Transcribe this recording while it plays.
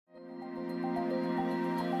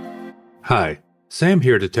Hi, Sam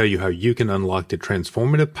here to tell you how you can unlock the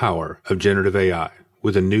transformative power of generative AI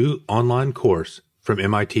with a new online course from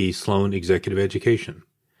MIT Sloan Executive Education.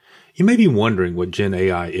 You may be wondering what Gen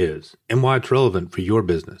AI is and why it's relevant for your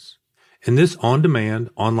business. In this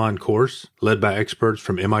on-demand online course, led by experts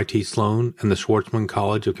from MIT Sloan and the Schwarzman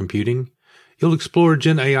College of Computing, you'll explore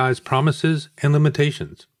Gen AI's promises and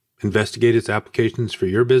limitations, investigate its applications for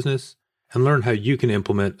your business, and learn how you can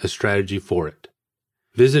implement a strategy for it.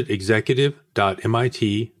 Visit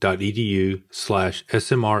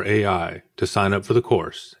executive.mit.edu/SMRAI to sign up for the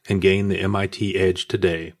course and gain the MIT edge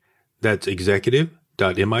today. That's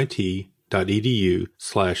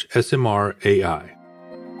executive.mit.edu/SMRAI.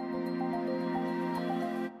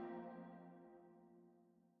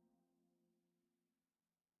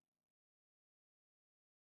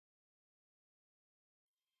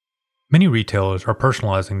 Many retailers are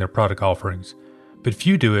personalizing their product offerings, but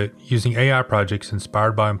few do it using AI projects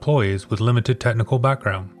inspired by employees with limited technical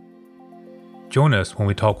background. Join us when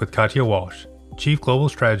we talk with Katya Walsh, Chief Global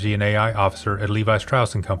Strategy and AI Officer at Levi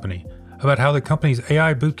Strauss & Company, about how the company's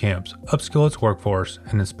AI boot camps upskill its workforce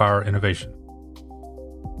and inspire innovation.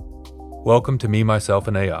 Welcome to Me, Myself,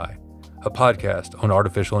 and AI, a podcast on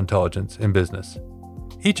artificial intelligence in business.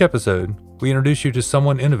 Each episode, we introduce you to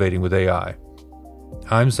someone innovating with AI.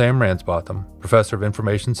 I'm Sam Ransbotham, Professor of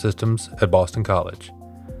Information Systems at Boston College.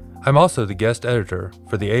 I'm also the guest editor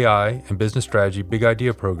for the AI and Business Strategy Big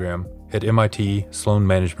Idea program at MIT Sloan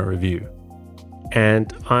Management Review.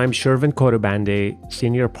 And I'm Shervin Kotobande,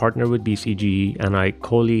 Senior Partner with BCG, and I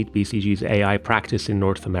co-lead BCG's AI practice in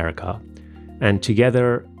North America. And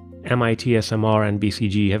together, MIT SMR and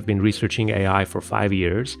BCG have been researching AI for 5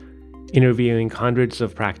 years, interviewing hundreds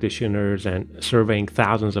of practitioners and surveying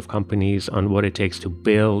thousands of companies on what it takes to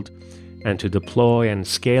build and to deploy and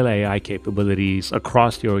scale AI capabilities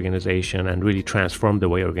across the organization and really transform the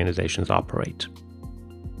way organizations operate.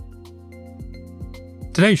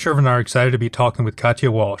 Today, Shervin and I are excited to be talking with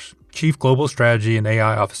Katya Walsh, Chief Global Strategy and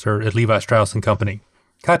AI Officer at Levi Strauss & Company.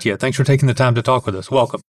 Katya, thanks for taking the time to talk with us.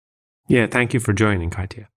 Welcome. Yeah, thank you for joining,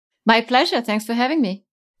 Katya. My pleasure. Thanks for having me.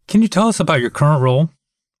 Can you tell us about your current role?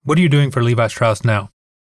 What are you doing for Levi Strauss now?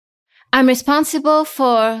 I'm responsible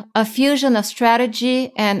for a fusion of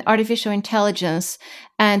strategy and artificial intelligence.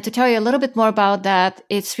 And to tell you a little bit more about that,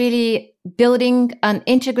 it's really building an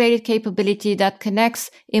integrated capability that connects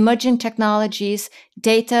emerging technologies,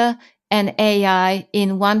 data, and AI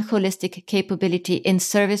in one holistic capability in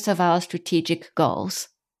service of our strategic goals.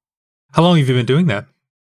 How long have you been doing that?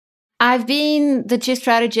 I've been the Chief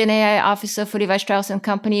Strategy and AI Officer for Levi Strauss &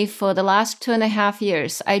 Company for the last 2.5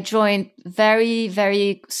 years. I joined very,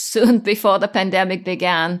 very soon before the pandemic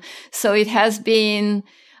began. So it has been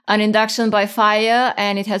an induction by fire,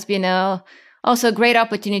 and it has been also a great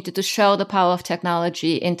opportunity to show the power of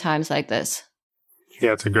technology in times like this.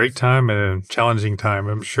 Yeah, it's a great time and a challenging time,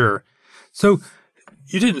 I'm sure. So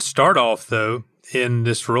you didn't start off, though, in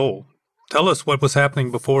this role. Tell us what was happening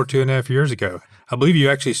before 2.5 years ago. I believe you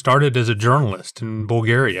actually started as a journalist in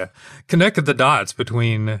Bulgaria. Connected the dots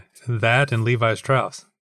between that and Levi Strauss.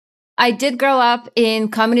 I did grow up in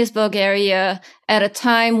communist Bulgaria at a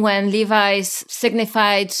time when Levi's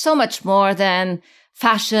signified so much more than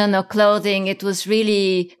fashion or clothing. It was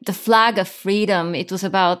really the flag of freedom. It was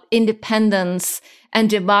about independence and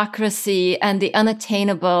democracy and the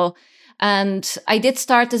unattainable. And I did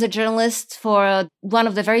start as a journalist for one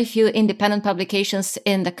of the very few independent publications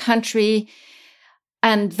in the country.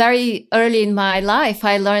 And very early in my life,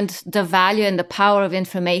 I learned the value and the power of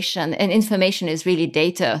information. And information is really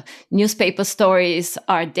data. Newspaper stories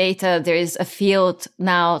are data. There is a field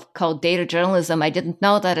now called data journalism. I didn't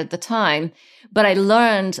know that at the time, but I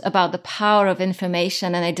learned about the power of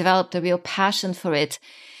information and I developed a real passion for it.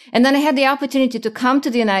 And then I had the opportunity to come to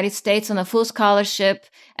the United States on a full scholarship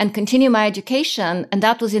and continue my education. And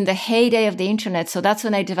that was in the heyday of the internet. So that's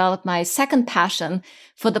when I developed my second passion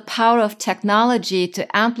for the power of technology to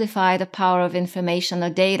amplify the power of information or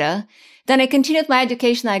data. Then I continued my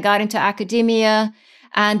education. I got into academia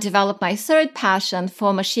and developed my third passion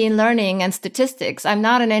for machine learning and statistics. I'm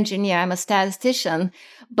not an engineer. I'm a statistician.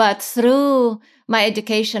 But through my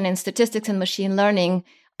education in statistics and machine learning,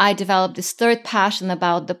 I developed this third passion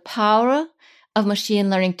about the power of machine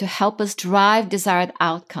learning to help us drive desired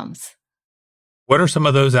outcomes. What are some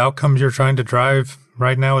of those outcomes you're trying to drive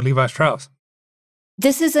right now at Levi Strauss?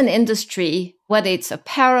 This is an industry, whether it's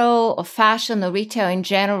apparel or fashion or retail in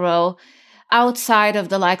general, outside of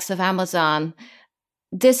the likes of Amazon,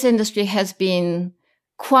 this industry has been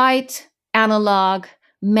quite analog,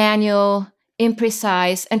 manual,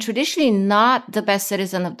 imprecise, and traditionally not the best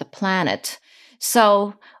citizen of the planet.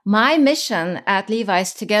 So My mission at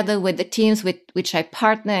Levi's, together with the teams with which I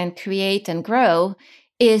partner and create and grow,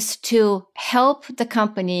 is to help the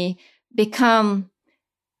company become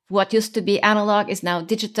what used to be analog is now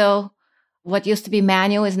digital, what used to be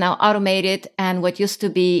manual is now automated, and what used to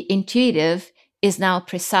be intuitive is now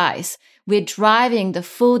precise. We're driving the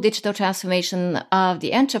full digital transformation of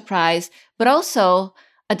the enterprise, but also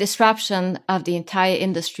a disruption of the entire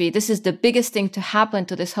industry. This is the biggest thing to happen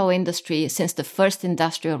to this whole industry since the first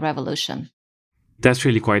industrial revolution. That's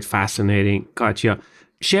really quite fascinating, Katja.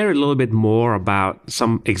 Share a little bit more about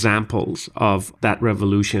some examples of that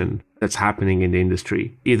revolution that's happening in the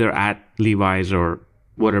industry, either at Levi's or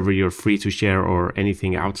whatever you're free to share or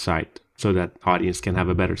anything outside, so that audience can have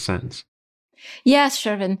a better sense. Yes,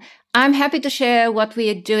 Shervin. I'm happy to share what we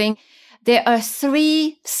are doing. There are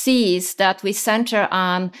 3 C's that we center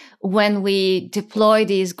on when we deploy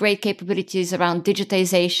these great capabilities around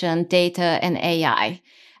digitization, data, and AI.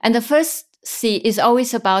 And the first C is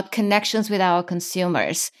always about connections with our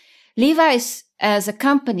consumers. Levi's, as a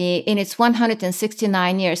company, in its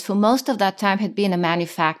 169 years, for most of that time had been a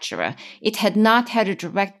manufacturer. It had not had a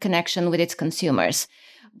direct connection with its consumers.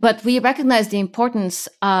 But we recognize the importance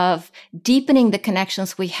of deepening the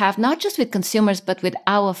connections we have, not just with consumers, but with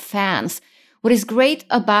our fans. What is great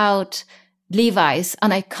about Levi's, an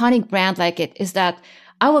iconic brand like it, is that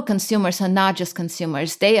our consumers are not just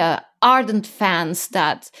consumers. They are ardent fans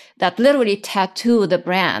that literally tattoo the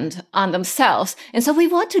brand on themselves. And so we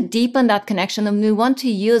want to deepen that connection, and we want to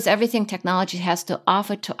use everything technology has to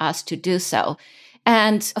offer to us to do so.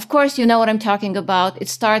 And of course, you know what I'm talking about. It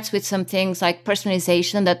starts with some things like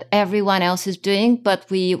personalization that everyone else is doing, but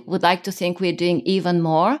we would like to think we're doing even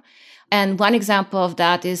more. And one example of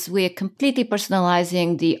that is we're completely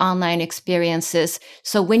personalizing the online experiences.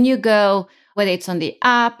 So when you go, whether it's on the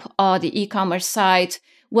app or the e-commerce site,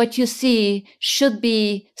 what you see should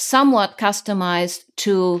be somewhat customized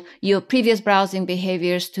to your previous browsing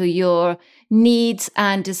behaviors, to your needs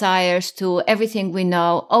and desires, to everything we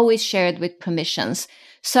know, always shared with permissions.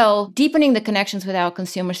 So deepening the connections with our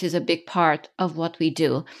consumers is a big part of what we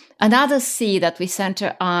do. Another C that we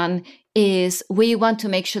center on is we want to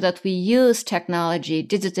make sure that we use technology,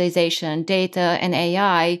 digitization, data, and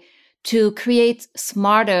AI to create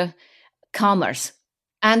smarter commerce.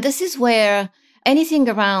 And this is where anything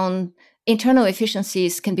around internal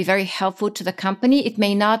efficiencies can be very helpful to the company. It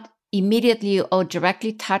may not immediately or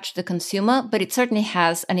directly touch the consumer, but it certainly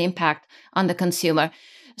has an impact on the consumer.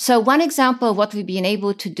 So one example of what we've been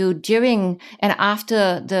able to do during and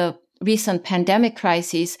after the recent pandemic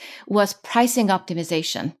crisis was pricing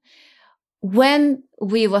optimization. When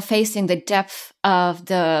we were facing the depth of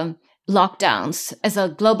the lockdowns, as a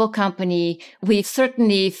global company, we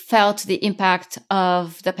certainly felt the impact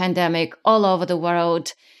of the pandemic all over the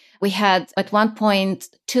world. We had, at one point,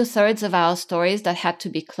 2/3 of our stores that had to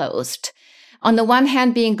be closed. On the one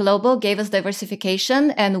hand, being global gave us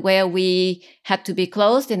diversification, and where we had to be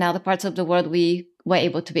closed, in other parts of the world, we were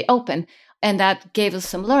able to be open. And that gave us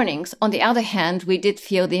some learnings. On the other hand, we did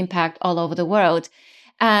feel the impact all over the world.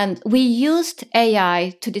 And we used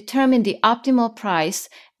AI to determine the optimal price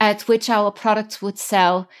at which our products would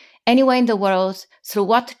sell anywhere in the world, through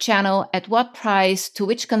what channel, at what price, to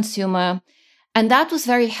which consumer. And that was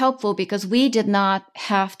very helpful because we did not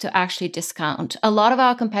have to actually discount. A lot of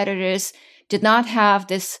our competitors did not have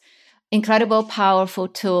this incredible, powerful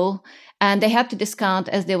tool, and they had to discount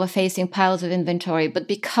as they were facing piles of inventory. But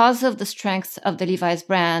because of the strength of the Levi's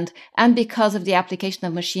brand and because of the application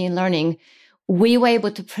of machine learning, we were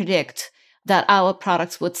able to predict that our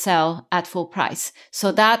products would sell at full price.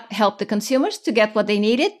 So that helped the consumers to get what they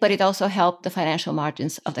needed, but it also helped the financial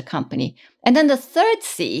margins of the company. And then the third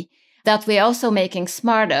C that we're also making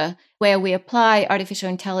smarter, where we apply artificial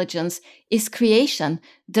intelligence, is creation,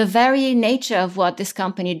 the very nature of what this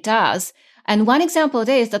company does. And one example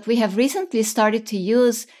there is that we have recently started to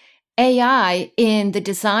use AI in the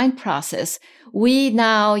design process. We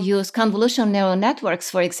now use convolutional neural networks,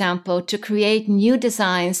 for example, to create new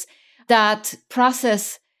designs that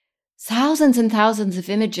process thousands and thousands of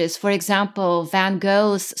images. For example, Van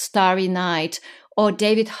Gogh's Starry Night, or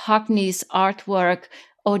David Hockney's artwork,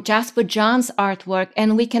 or Jasper John's artwork.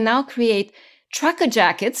 And we can now create trucker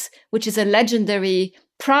jackets, which is a legendary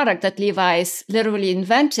product that Levi's literally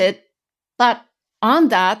invented. But on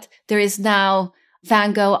that, there is now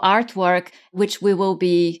Van Gogh artwork, which we will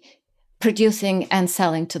be producing and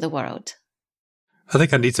selling to the world. I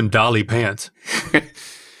think I need some Dolly pants.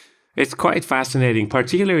 It's quite fascinating,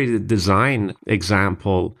 particularly the design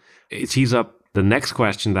example. It tees up the next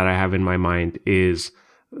question that I have in my mind is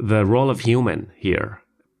the role of human here.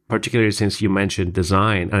 particularly since you mentioned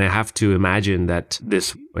design. And I have to imagine that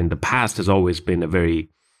this in the past has always been a very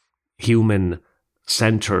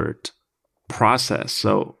human-centered process.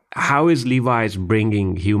 So how is Levi's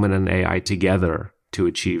bringing human and AI together to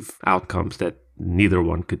achieve outcomes that neither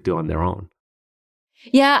one could do on their own?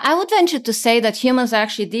 Yeah, I would venture to say that humans are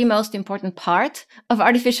actually the most important part of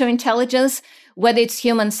artificial intelligence, whether it's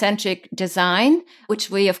human-centric design, which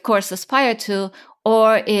we of course aspire to,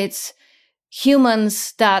 or it's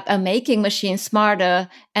humans that are making machines smarter.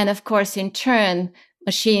 And of course, in turn,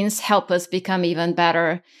 machines help us become even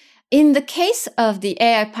better. In the case of the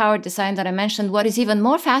AI-powered design that I mentioned, what is even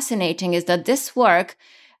more fascinating is that this work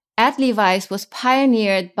at Levi's was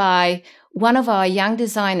pioneered by one of our young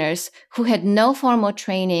designers who had no formal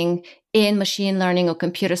training in machine learning or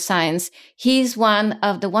computer science. He's one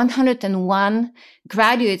of the 101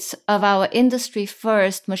 graduates of our industry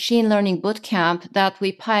first machine learning bootcamp that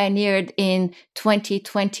we pioneered in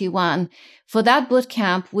 2021. For that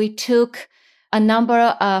bootcamp, we took a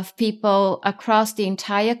number of people across the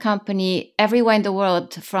entire company, everywhere in the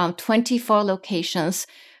world, from 24 locations,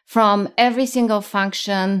 from every single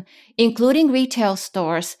function, including retail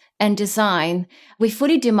stores and design. We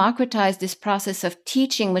fully democratized this process of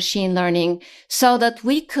teaching machine learning so that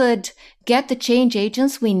we could get the change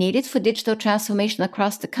agents we needed for digital transformation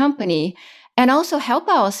across the company and also help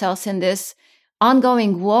ourselves in this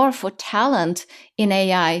ongoing war for talent in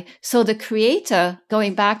AI. So the creator,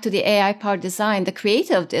 going back to the AI-powered design, the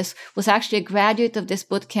creator of this was actually a graduate of this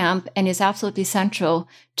bootcamp and is absolutely central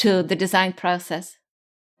to the design process.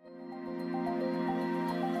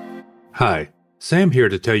 Hi, Sam here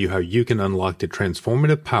to tell you how you can unlock the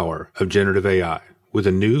transformative power of generative AI with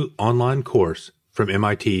a new online course from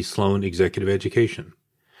MIT Sloan Executive Education.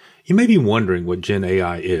 You may be wondering what Gen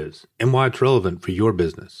AI is and why it's relevant for your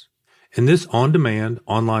business. In this on-demand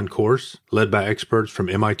online course, led by experts from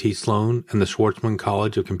MIT Sloan and the Schwarzman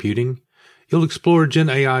College of Computing, you'll explore Gen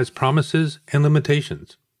AI's promises and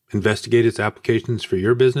limitations, investigate its applications for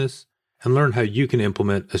your business, and learn how you can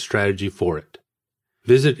implement a strategy for it.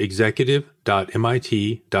 Visit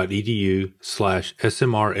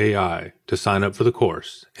executive.mit.edu/SMRAI to sign up for the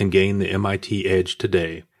course and gain the MIT edge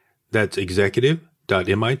today. That's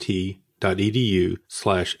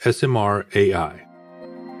executive.mit.edu/SMRAI.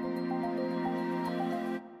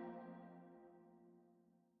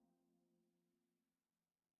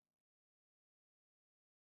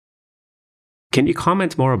 Can you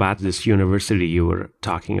comment more about this university you were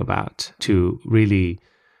talking about to really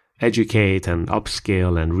educate and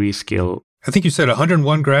upskill and reskill? I think you said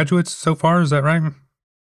 101 graduates so far, is that right?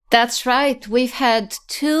 That's right. We've had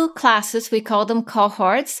 2 classes, we call them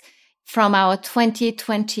cohorts, from our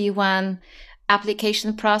 2021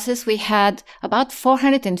 application process. We had about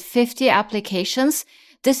 450 applications.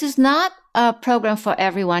 This is not a program for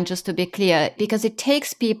everyone, just to be clear, because it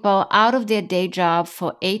takes people out of their day job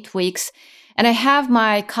for 8 weeks. And I have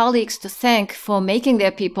my colleagues to thank for making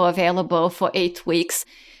their people available for 8 weeks.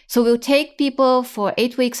 So we'll take people for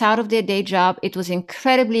 8 weeks out of their day job. It was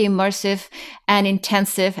incredibly immersive and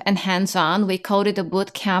intensive and hands-on. We called it a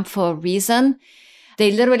boot camp for a reason.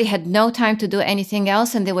 They literally had no time to do anything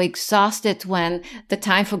else, and they were exhausted when the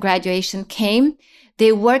time for graduation came.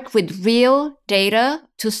 They worked with real data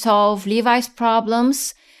to solve Levi's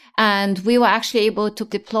problems, and we were actually able to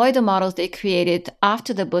deploy the models they created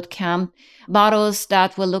after the bootcamp, models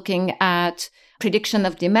that were looking at prediction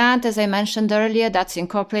of demand, as I mentioned earlier, that's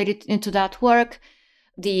incorporated into that work.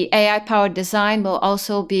 The AI-powered design will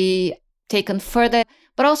also be taken further,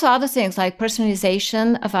 but also other things like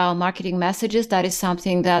personalization of our marketing messages. That is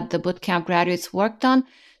something that the bootcamp graduates worked on.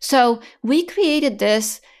 So we created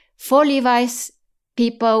this for Levi's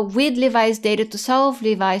people with Levi's data to solve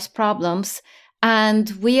Levi's problems. And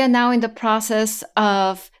we are now in the process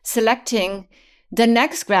of selecting the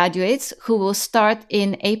next graduates who will start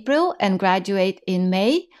in April and graduate in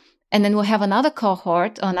May. And then we'll have another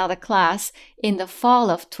cohort or another class in the fall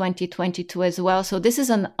of 2022 as well. So this is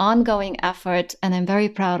an ongoing effort, and I'm very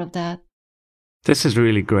proud of that. This is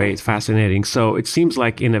really great, fascinating. So it seems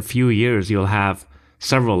like in a few years, you'll have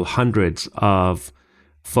several hundreds of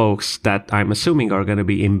folks that I'm assuming are going to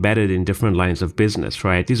be embedded in different lines of business,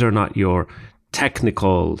 right? These are not your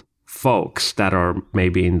technical folks that are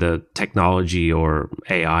maybe in the technology or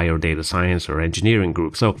AI or data science or engineering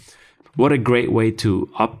group. So what a great way to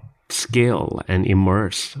upskill and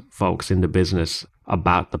immerse folks in the business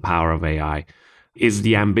about the power of AI. Is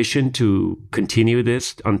the ambition to continue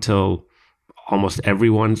this until almost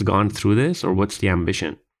everyone's gone through this, or what's the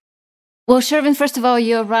ambition? Well, Shervin, first of all,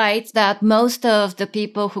 you're right that most of the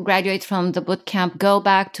people who graduate from the bootcamp go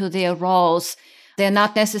back to their roles. They're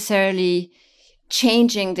not necessarily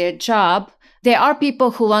changing their job. There are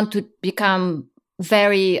people who want to become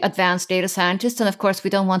very advanced data scientists. And of course,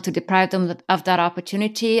 we don't want to deprive them of that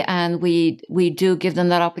opportunity. And we do give them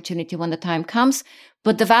that opportunity when the time comes.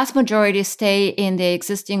 But the vast majority stay in their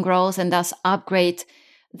existing roles and thus upgrade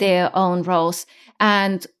their own roles.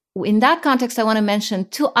 And in that context, I want to mention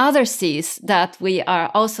two other C's that we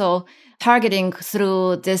are also targeting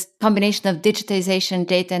through this combination of digitization,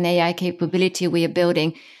 data, and AI capability we are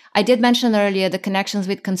building. I did mention earlier the connections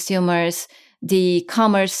with consumers, the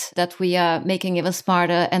commerce that we are making even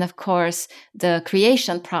smarter, and of course, the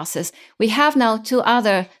creation process. We have now two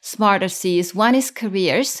other smarter C's. One is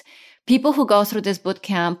careers. People who go through this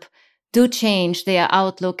bootcamp do change their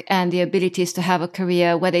outlook and the abilities to have a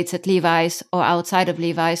career, whether it's at Levi's or outside of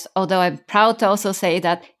Levi's. Although I'm proud to also say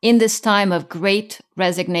that in this time of great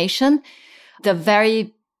resignation, the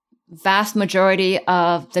very vast majority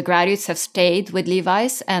of the graduates have stayed with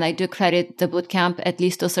Levi's, and I do credit the bootcamp at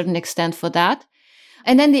least to a certain extent for that.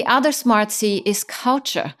 And then the other smart C is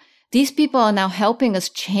culture. These people are now helping us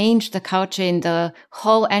change the culture in the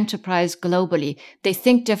whole enterprise globally. They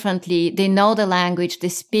think differently. They know the language. They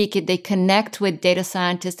speak it. They connect with data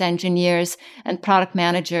scientists, engineers, and product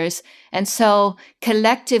managers. And so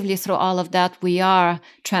collectively through all of that, we are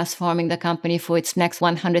transforming the company for its next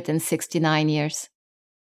 169 years.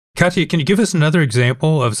 Katya, can you give us another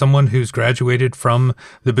example of someone who's graduated from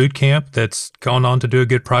the boot camp that's gone on to do a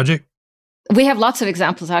good project? We have lots of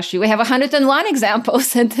examples, actually. We have 101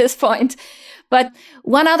 examples at this point. But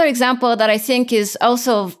one other example that I think is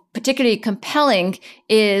also particularly compelling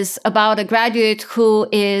is about a graduate who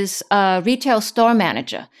is a retail store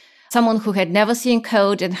manager, someone who had never seen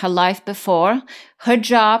code in her life before. Her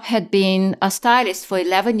job had been a stylist for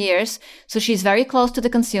 11 years. So she's very close to the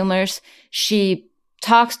consumers. She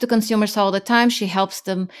talks to consumers all the time. She helps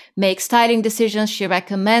them make styling decisions. She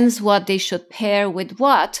recommends what they should pair with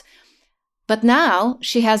what. But now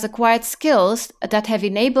she has acquired skills that have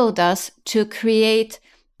enabled us to create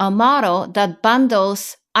a model that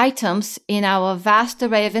bundles items in our vast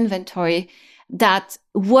array of inventory that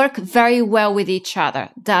work very well with each other,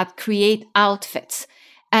 that create outfits.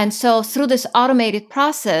 And so through this automated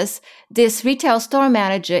process, this retail store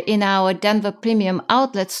manager in our Denver Premium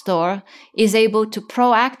Outlet store is able to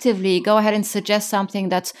proactively go ahead and suggest something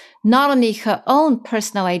that's not only her own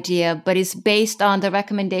personal idea, but is based on the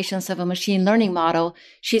recommendations of a machine learning model.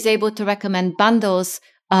 She's able to recommend bundles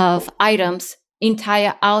of items,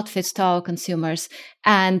 entire outfits to our consumers.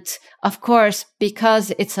 And of course,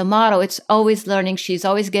 because it's a model, it's always learning. She's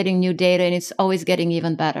always getting new data, and it's always getting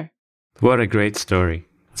even better. What a great story.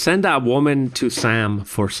 Send that woman to Sam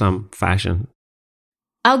for some fashion.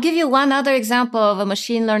 I'll give you one other example of a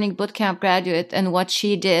machine learning bootcamp graduate and what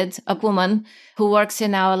she did, a woman who works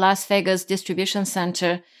in our Las Vegas distribution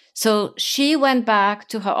center. So she went back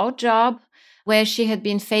to her old job where she had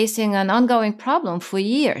been facing an ongoing problem for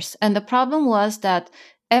years. And the problem was that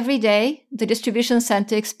every day the distribution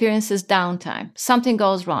center experiences downtime. Something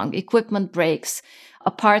goes wrong. Equipment breaks, a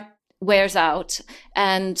part wears out,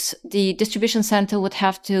 and the distribution center would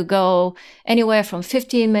have to go anywhere from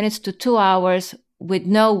 15 minutes to 2 hours with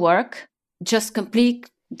no work, just complete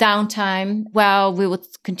downtime, while we would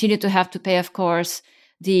continue to have to pay, of course,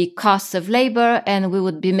 the costs of labor, and we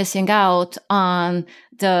would be missing out on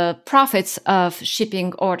the profits of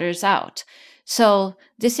shipping orders out. So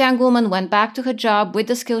this young woman went back to her job with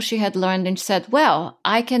the skills she had learned and said, well,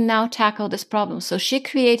 I can now tackle this problem. So she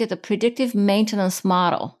created a predictive maintenance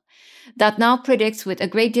model that now predicts with a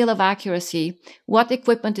great deal of accuracy what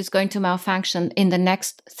equipment is going to malfunction in the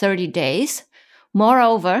next 30 days.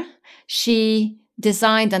 Moreover, she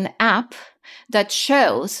designed an app that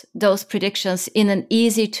shows those predictions in an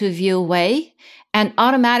easy-to-view way and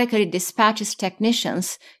automatically dispatches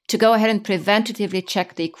technicians to go ahead and preventatively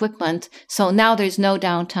check the equipment. So now there's no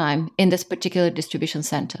downtime in this particular distribution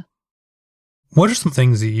center. What are some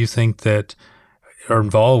things that you think that are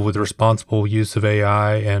involved with responsible use of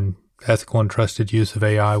AI and ethical and trusted use of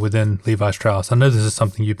AI within Levi Strauss? I know this is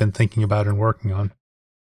something you've been thinking about and working on.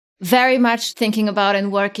 Very much thinking about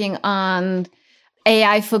and working on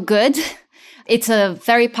AI for good. It's a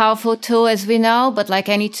very powerful tool, as we know, but like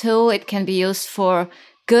any tool, it can be used for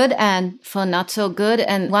good and for not so good.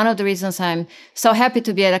 And one of the reasons I'm so happy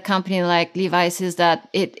to be at a company like Levi's is that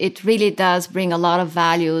it really does bring a lot of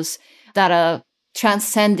values that are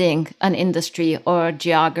transcending an industry or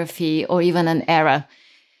geography or even an era.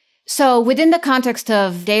 So within the context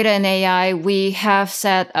of data and AI, we have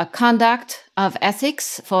set a conduct of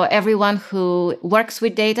ethics for everyone who works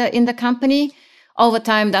with data in the company. over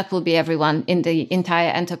time, that will be everyone in the entire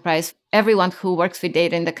enterprise. Everyone who works with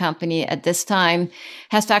data in the company at this time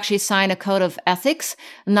has to actually sign a code of ethics,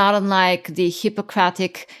 not unlike the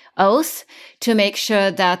Hippocratic Oath, to make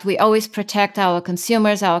sure that we always protect our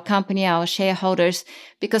consumers, our company, our shareholders,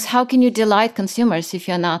 because how can you delight consumers if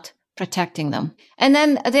you're not protecting them? And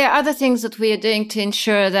then there are other things that we are doing to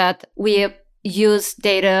ensure that we use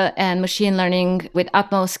data and machine learning with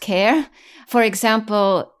utmost care. For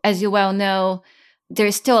example, as you well know, there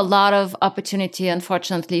is still a lot of opportunity,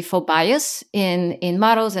 unfortunately, for bias in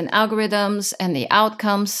models and algorithms and the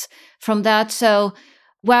outcomes from that. So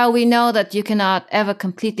while we know that you cannot ever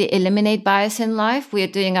completely eliminate bias in life, we are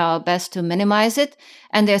doing our best to minimize it.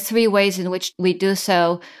 And there are three ways in which we do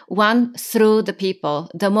so. One, through the people.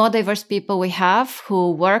 The more diverse people we have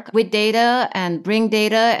who work with data and bring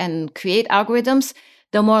data and create algorithms,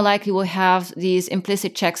 the more likely we'll have these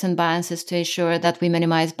implicit checks and balances to ensure that we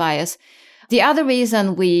minimize bias. The other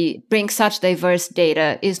reason we bring such diverse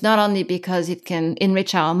data is not only because it can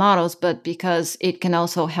enrich our models, but because it can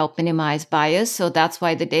also help minimize bias. So that's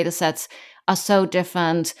why the data sets are so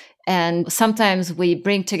different. And sometimes we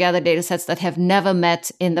bring together data sets that have never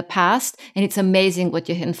met in the past. And it's amazing what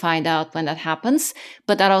you can find out when that happens.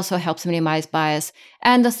 But that also helps minimize bias.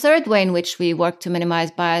 And the third way in which we work to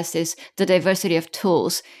minimize bias is the diversity of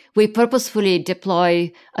tools. We purposefully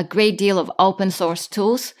deploy a great deal of open source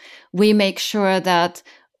tools. We make sure that,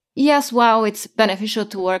 yes, while it's beneficial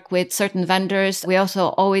to work with certain vendors, we also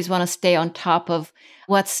always want to stay on top of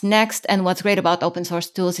what's next. And what's great about open source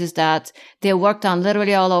tools is that they're worked on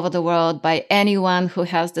literally all over the world by anyone who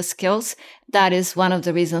has the skills. That is one of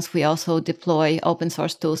the reasons we also deploy open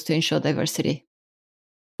source tools to ensure diversity.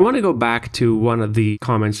 I want to go back to one of the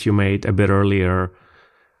comments you made a bit earlier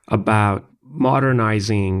about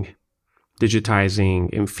modernizing, digitizing,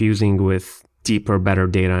 infusing with deeper, better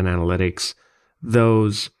data and analytics,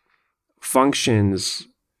 those functions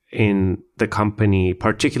in the company,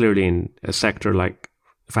 particularly in a sector like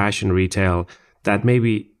fashion retail, that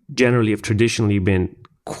maybe generally have traditionally been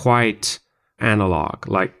quite analog.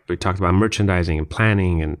 Like we talked about merchandising and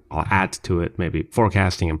planning, and I'll add to it maybe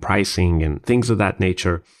forecasting and pricing and things of that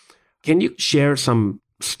nature. Can you share some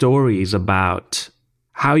stories about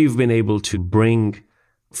how you've been able to bring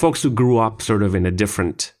folks who grew up sort of in a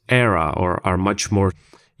different era or are much more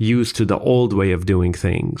used to the old way of doing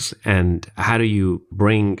things? And how do you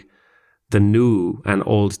bring the new and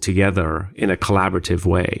old together in a collaborative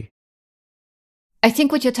way? I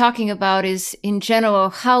think what you're talking about is, in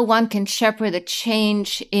general, how one can shepherd a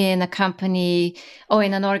change in a company or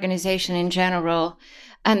in an organization in general.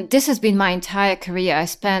 And this has been my entire career. I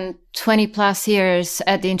spent 20 plus years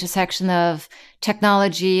at the intersection of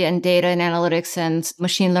technology and data and analytics and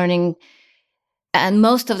machine learning. And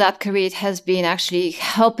most of that career has been actually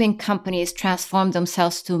helping companies transform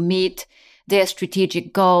themselves to meet their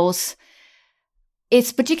strategic goals.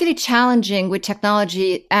 It's particularly challenging with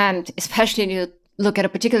technology, and especially when you look at a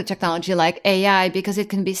particular technology like AI, because it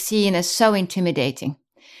can be seen as so intimidating.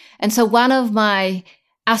 And so one of my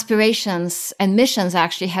aspirations and missions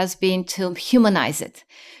actually has been to humanize it,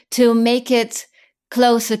 to make it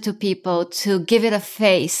closer to people, to give it a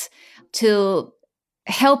face, to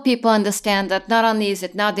help people understand that not only is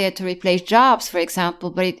it not there to replace jobs, for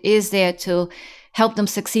example, but it is there to help them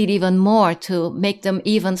succeed even more, to make them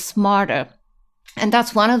even smarter. And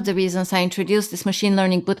that's one of the reasons I introduced this machine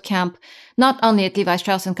learning bootcamp, not only at Levi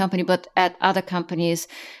Strauss & Company, but at other companies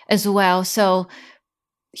as well. So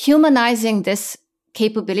humanizing this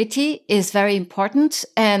capability is very important.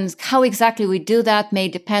 And how exactly we do that may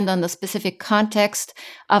depend on the specific context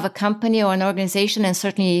of a company or an organization, and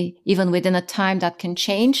certainly even within a time that can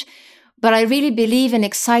change. But I really believe in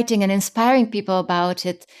exciting and inspiring people about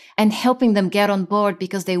it and helping them get on board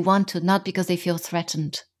because they want to, not because they feel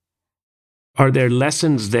threatened. Are there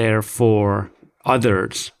lessons there for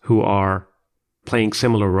others who are playing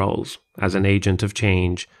similar roles as an agent of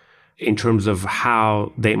change in terms of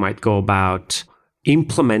how they might go about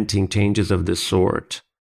implementing changes of this sort?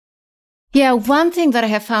 Yeah, one thing that I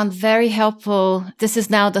have found very helpful, this is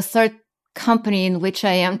now the third company in which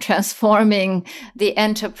I am transforming the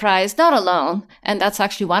enterprise, not alone. And that's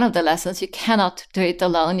actually one of the lessons. You cannot do it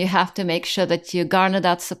alone. You have to make sure that you garner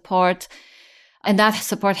that support. And that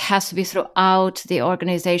support has to be throughout the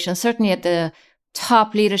organization, certainly at the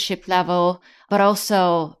top leadership level, but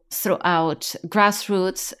also throughout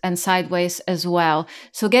grassroots and sideways as well.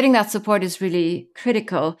 So getting that support is really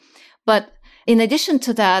critical. But in addition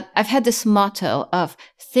to that, I've had this motto of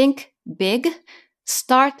think big,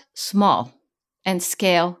 start small, and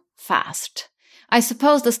scale fast. I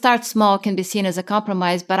suppose the start small can be seen as a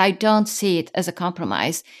compromise, but I don't see it as a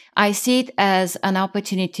compromise. I see it as an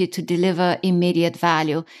opportunity to deliver immediate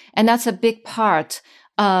value. And that's a big part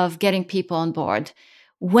of getting people on board.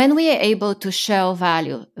 When we are able to show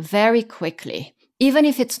value very quickly, even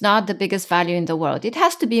if it's not the biggest value in the world, it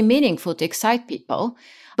has to be meaningful to excite people.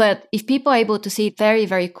 But if people are able to see it very,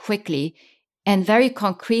 very quickly and very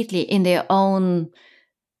concretely in their own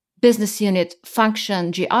business unit,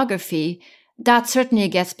 function, geography, that certainly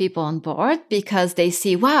gets people on board because they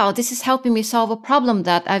see, wow, this is helping me solve a problem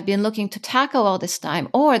that I've been looking to tackle all this time,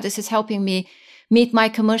 or this is helping me meet my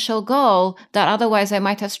commercial goal that otherwise I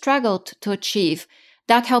might have struggled to achieve.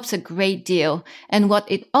 That helps a great deal. And what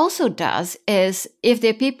it also does is if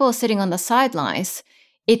there are people sitting on the sidelines,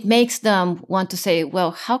 it makes them want to say,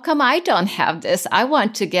 well, how come I don't have this? I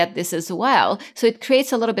want to get this as well. So it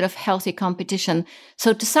creates a little bit of healthy competition.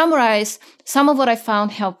 So to summarize, some of what I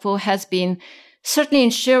found helpful has been certainly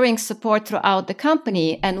ensuring support throughout the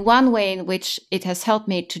company. And one way in which it has helped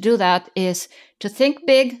me to do that is to think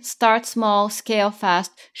big, start small, scale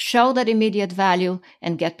fast, show that immediate value,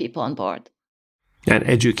 and get people on board. And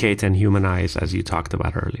educate and humanize, as you talked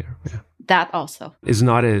about earlier. Yeah. That also is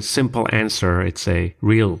not a simple answer. It's a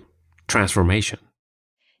real transformation.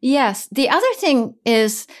 Yes. The other thing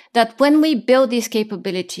is that when we build these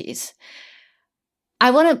capabilities,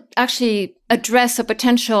 I want to actually address a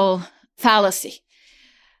potential fallacy.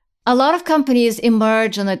 A lot of companies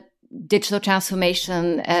emerge on a digital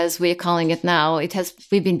transformation, as we're calling it now.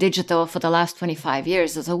 We've been digital for the last 25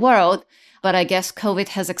 years as a world. But I guess COVID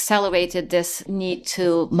has accelerated this need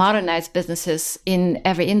to modernize businesses in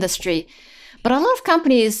every industry. But a lot of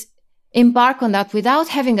companies embark on that without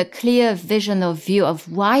having a clear vision or view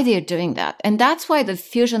of why they're doing that. And that's why the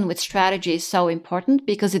fusion with strategy is so important,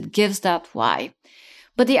 because it gives that why.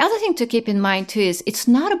 But the other thing to keep in mind too is it's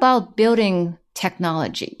not about building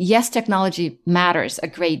technology. Yes, technology matters a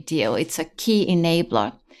great deal. It's a key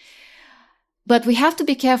enabler. But we have to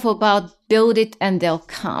be careful about build it and they'll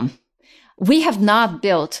come. We have not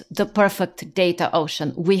built the perfect data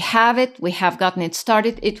ocean. We have it. We have gotten it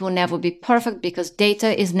started. It will never be perfect because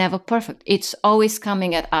data is never perfect. It's always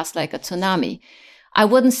coming at us like a tsunami. I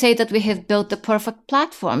wouldn't say that we have built the perfect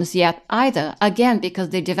platforms yet either, again, because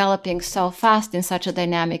they're developing so fast in such a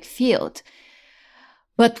dynamic field.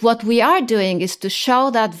 But what we are doing is to show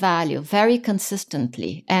that value very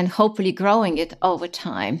consistently and hopefully growing it over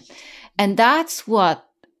time. And that's what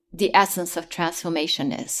the essence of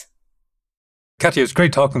transformation is. Katja, it's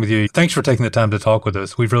great talking with you. Thanks for taking the time to talk with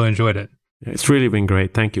us. We've really enjoyed it. It's really been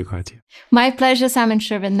great. Thank you, Katja. My pleasure, Sam and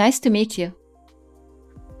Shervin. Nice to meet you.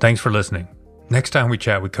 Thanks for listening. Next time we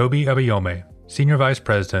chat with Kobe Abayome, Senior Vice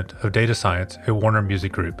President of Data Science at Warner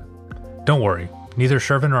Music Group. Don't worry, neither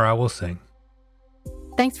Shervin or I will sing.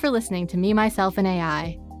 Thanks for listening to Me, Myself, and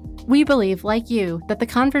AI. We believe, like you, that the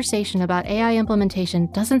conversation about AI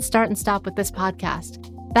implementation doesn't start and stop with this podcast.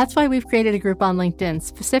 That's why we've created a group on LinkedIn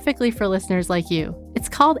specifically for listeners like you. It's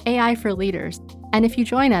called AI for Leaders. And if you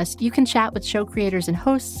join us, you can chat with show creators and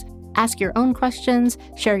hosts, ask your own questions,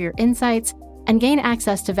 share your insights, and gain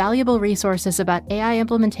access to valuable resources about AI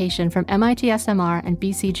implementation from MIT SMR and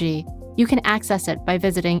BCG. You can access it by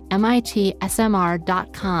visiting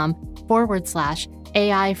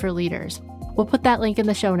mitsmr.com/AI for Leaders. We'll put that link in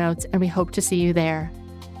the show notes, and we hope to see you there.